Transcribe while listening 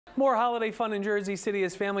More holiday fun in Jersey City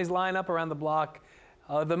as families line up around the block.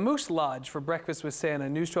 The Moose Lodge for breakfast with Santa.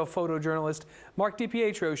 News 12 photojournalist Mark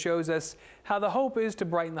DiPietro shows us how the hope is to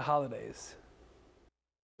brighten the holidays.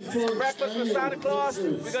 Breakfast with Santa Claus.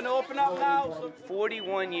 We're going to open up now.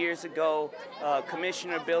 41 years ago,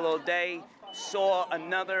 Commissioner Bill O'Day saw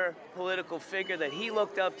another political figure that he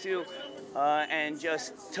looked up to and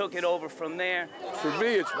just took it over from there. For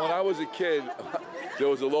me, it's when I was a kid, there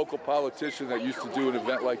was a local politician that used to do an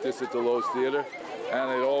event like this at the Lowe's Theater,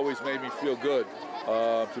 and it always made me feel good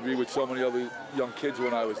to be with so many other young kids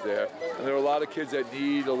when I was there. And there are a lot of kids that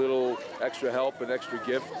need a little extra help and extra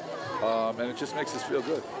gift, and it just makes us feel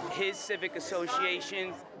good. His civic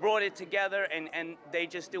association brought it together, and they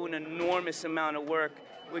just do an enormous amount of work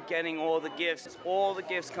with getting all the gifts. All the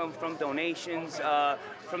gifts come from donations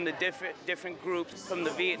from the different groups, from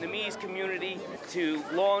the Vietnamese community to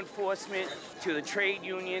law enforcement, to the trade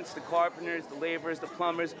unions, the carpenters, the laborers, the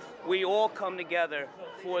plumbers. We all come together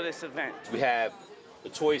for this event. We have the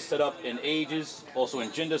toys set up in ages, also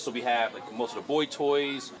in gender. So we have like most of the boy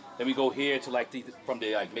toys. Then we go here to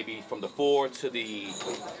maybe from the 4 to the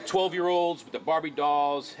 12-year-olds with the Barbie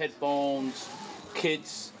dolls, headphones,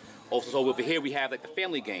 kids. Also, so over here we have like the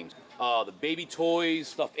family games, the baby toys,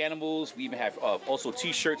 stuffed animals. We even have also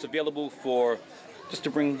T-shirts available for just to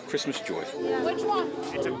bring Christmas joy. Which one?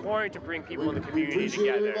 It's important to bring people in the community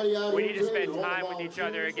together. We need to spend time with each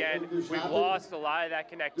other again. We've lost a lot of that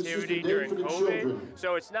connectivity during COVID.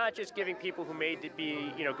 So it's not just giving people who may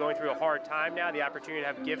be, going through a hard time now the opportunity to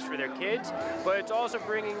have gifts for their kids, but it's also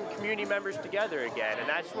bringing community members together again. And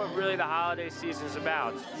that's what really the holiday season is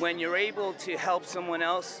about. When you're able to help someone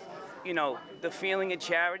else, the feeling of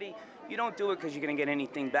charity, you don't do it because you're going to get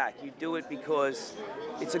anything back. You do it because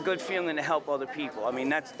it's a good feeling to help other people. I mean,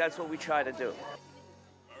 that's what we try to do.